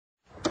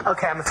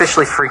Okay, I'm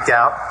officially freaked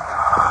out.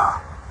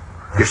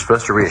 You're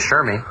supposed to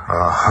reassure me.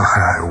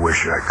 I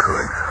wish I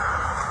could.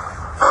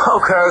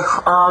 Okay,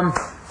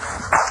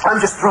 I'm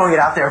just throwing it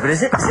out there, but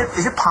is it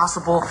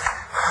possible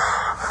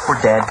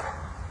we're dead?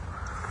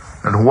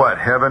 And what,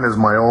 heaven is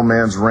my old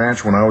man's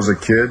ranch when I was a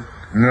kid?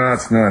 No,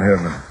 it's not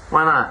heaven.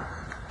 Why not?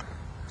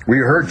 We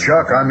heard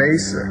Chuck, I'm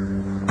Asa.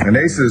 And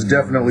Asa is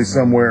definitely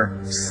somewhere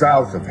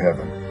south of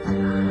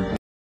heaven.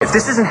 If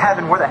this isn't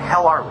heaven, where the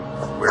hell are we?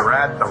 We're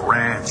at the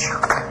ranch.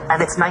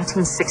 And it's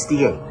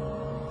 1968.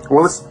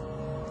 Well,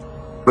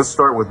 let's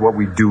start with what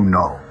we do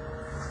know.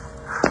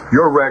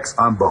 You're Rex,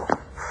 I'm Bo.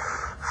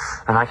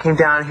 And I came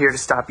down here to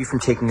stop you from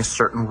taking a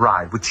certain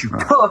ride, which you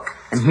took,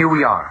 and here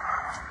we are.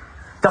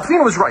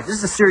 Delphina was right. This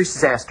is a serious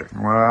disaster.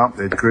 Well,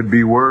 it could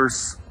be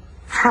worse.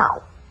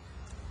 How?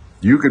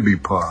 You could be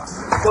Pa.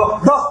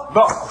 No.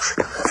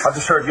 I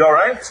just heard you all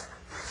right?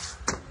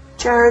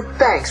 Jared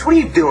Banks, what are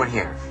you doing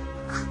here?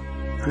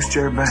 Who's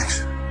Jared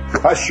Banks?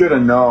 I should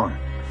have known.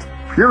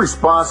 You're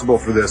responsible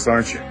for this,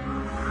 aren't you?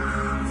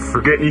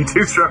 For getting you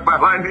two struck by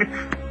lightning?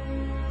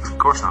 Of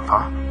course not,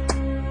 Pa.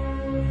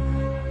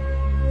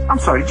 I'm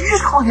sorry, did you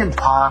just call him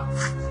Pa?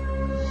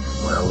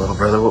 Well, little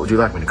brother, what would you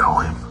like me to call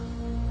him?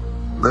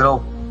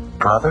 Little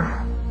brother?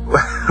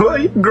 Well,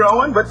 you're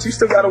growing, but you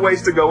still got a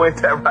ways to go, ain't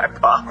that right,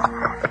 Pa?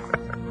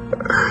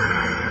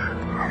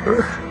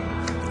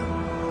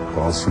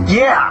 Paulson?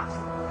 Yeah!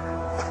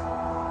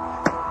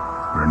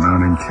 We're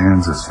not in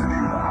Kansas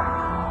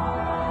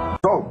anymore.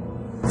 So,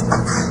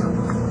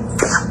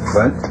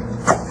 what?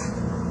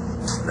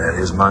 That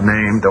is my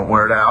name. Don't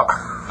wear it out.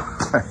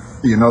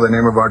 You know the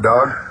name of our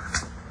dog?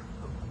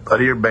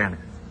 Buddy or Bandit?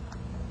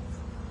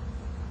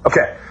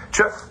 Okay,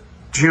 Chuck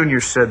Jr.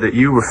 said that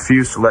you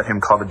refused to let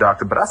him call the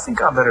doctor, but I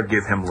think I better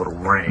give him a little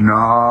ring.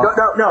 No.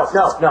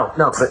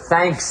 No, but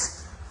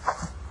thanks.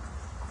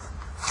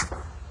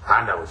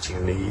 I know what you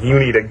need. You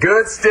need a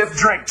good stiff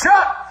drink.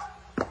 Chuck!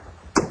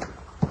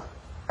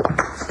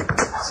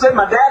 Send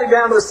my daddy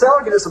down to the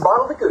cellar, get us a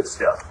bottle of the good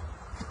stuff.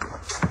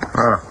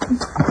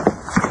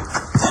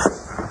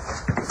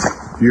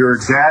 Your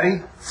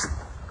daddy?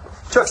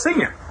 Chuck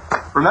Sr.,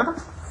 remember?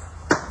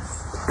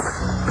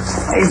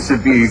 Asa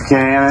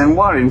Buchanan,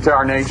 what in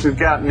tarnation's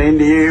gotten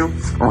into you?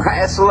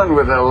 Wrestling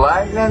with a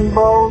lightning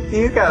bolt?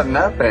 You got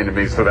enough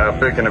enemies without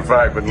picking a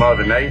fight with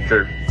Mother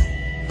Nature.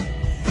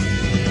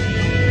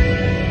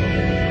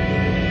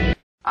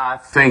 I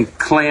think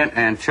Clint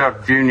and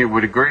Chuck Jr.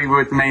 would agree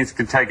with me. It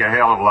could take a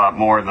hell of a lot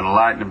more than a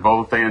lightning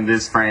bolt to end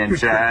this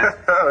franchise.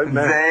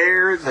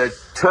 They're the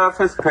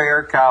toughest pair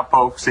of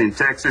cowpokes in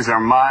Texas.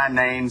 Are my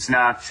name's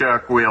not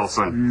Chuck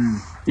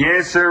Wilson.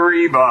 Yes,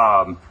 sirree,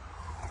 Bob.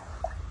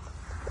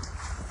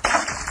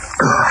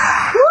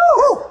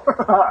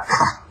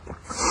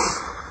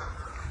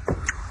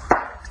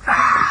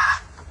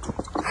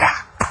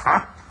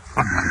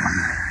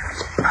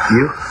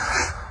 You?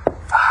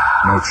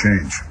 No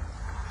change.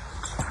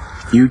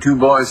 You two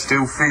boys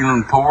still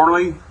feeling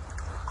poorly?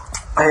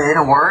 In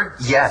a word,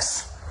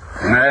 yes.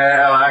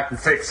 Well, I can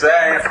fix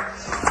that.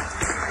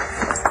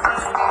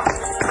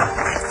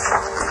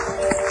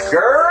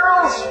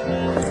 Girls,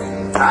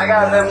 I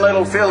got them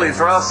little fillies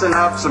rossing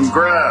up some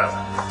grub.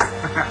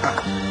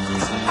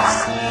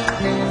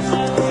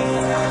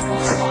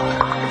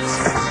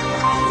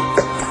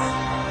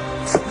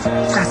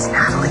 That's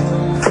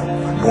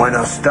Natalie.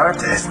 Buenos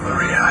tardes,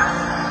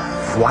 Maria.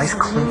 Why is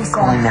Clint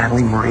calling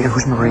Natalie Maria?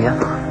 Who's Maria?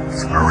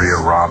 It's Maria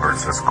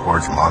Roberts. That's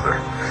Cord's mother.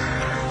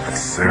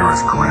 That's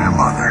Sarah's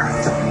grandmother.